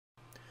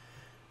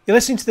You're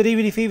listening to the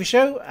DVD Fever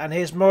Show, and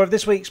here's more of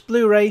this week's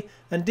Blu-ray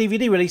and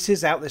DVD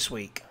releases out this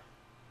week.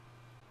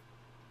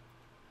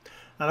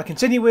 And I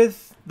continue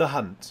with The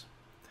Hunt.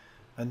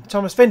 And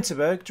Thomas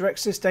Vinterberg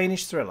directs this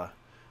Danish thriller.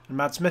 And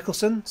Mads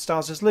Mikkelsen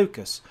stars as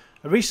Lucas,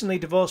 a recently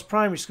divorced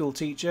primary school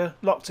teacher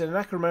locked in an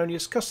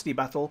acrimonious custody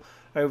battle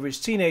over his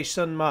teenage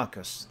son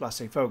Marcus,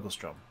 Lasse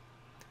Fogelstrom.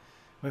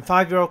 When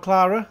 5-year-old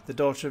Clara, the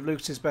daughter of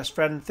Lucas's best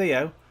friend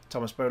Theo,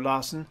 Thomas Bo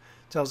Larsen,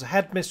 tells the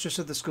headmistress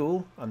of the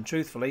school,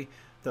 untruthfully,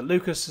 that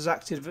Lucas has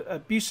acted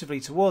abusively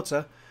towards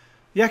her,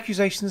 the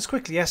accusations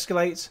quickly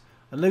escalate,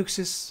 and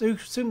Lucas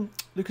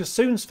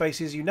soon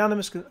faces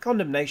unanimous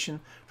condemnation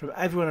from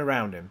everyone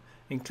around him,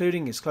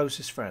 including his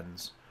closest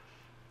friends.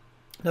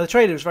 Now, the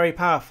trailer is very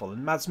powerful,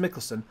 and Mads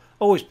Mikkelsen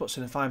always puts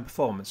in a fine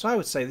performance, so I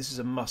would say this is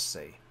a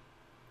must-see.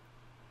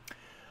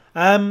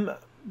 Then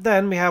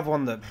we have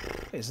one that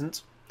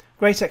isn't.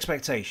 Great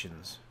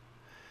Expectations.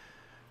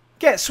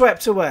 Get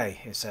swept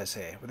away, it says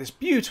here, with this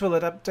beautiful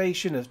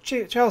adaptation of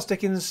Charles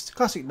Dickens'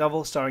 classic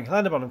novel starring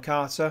Helena Bonham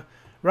Carter,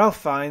 Ralph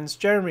Fiennes,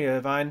 Jeremy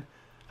Irvine,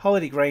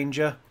 Holly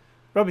Granger,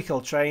 Robbie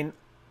Coltrane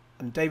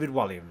and David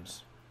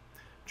Walliams.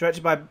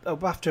 Directed by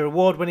BAFTA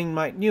award-winning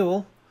Mike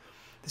Newell,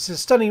 this is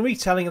a stunning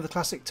retelling of the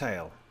classic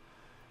tale.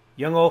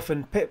 Young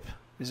orphan Pip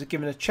is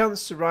given a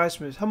chance to rise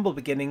from his humble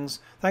beginnings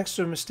thanks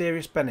to a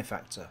mysterious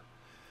benefactor.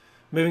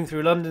 Moving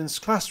through London's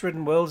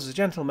class-ridden world as a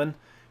gentleman,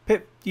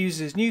 Pip uses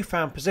his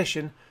newfound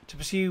position to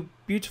pursue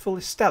beautiful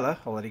Estella,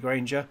 Holly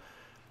Granger,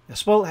 a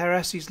spoilt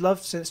heiress he's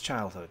loved since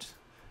childhood.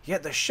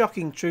 Yet the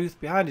shocking truth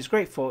behind his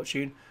great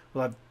fortune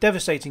will have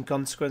devastating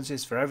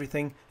consequences for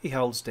everything he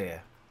holds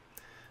dear.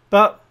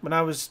 But when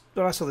I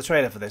saw the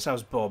trailer for this, I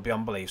was bored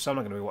beyond belief, so I'm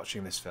not going to be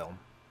watching this film.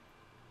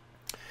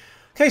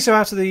 Okay, so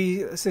out of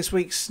this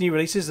week's new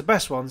releases, the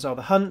best ones are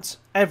The Hunt,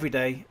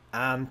 Everyday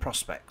and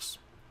Prospects.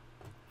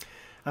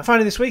 And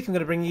finally this week I'm going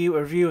to bring you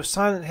a review of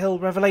Silent Hill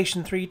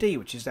Revelation 3D,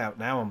 which is out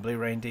now on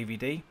Blu-ray and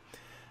DVD.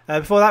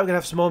 Before that we're going to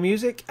have some more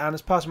music, and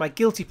as part of my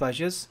guilty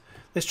pleasures,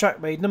 this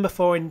track made number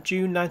 4 in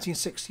June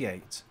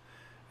 1968.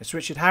 It's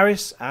Richard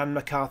Harris and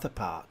MacArthur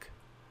Park.